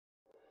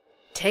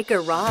Take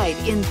a ride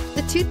in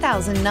the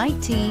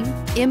 2019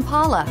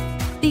 Impala.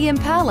 The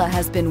Impala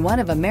has been one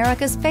of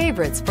America's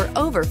favorites for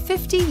over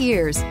 50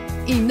 years.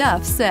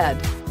 Enough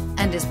said.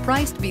 And is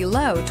priced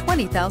below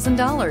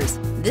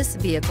 $20,000. This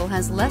vehicle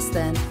has less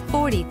than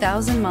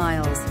 40,000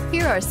 miles.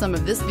 Here are some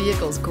of this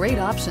vehicle's great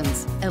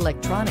options: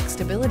 electronic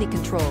stability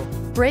control,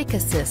 brake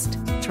assist,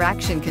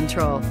 traction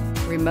control,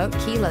 remote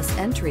keyless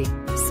entry,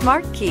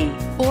 smart key,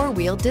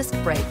 four-wheel disc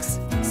brakes,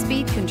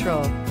 speed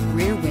control,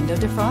 rear window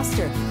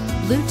defroster,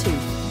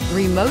 Bluetooth,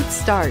 remote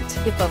start.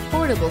 If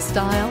affordable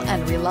style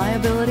and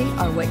reliability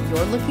are what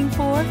you're looking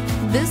for,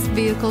 this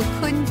vehicle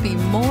couldn't be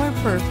more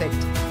perfect.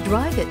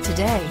 Drive it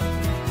today.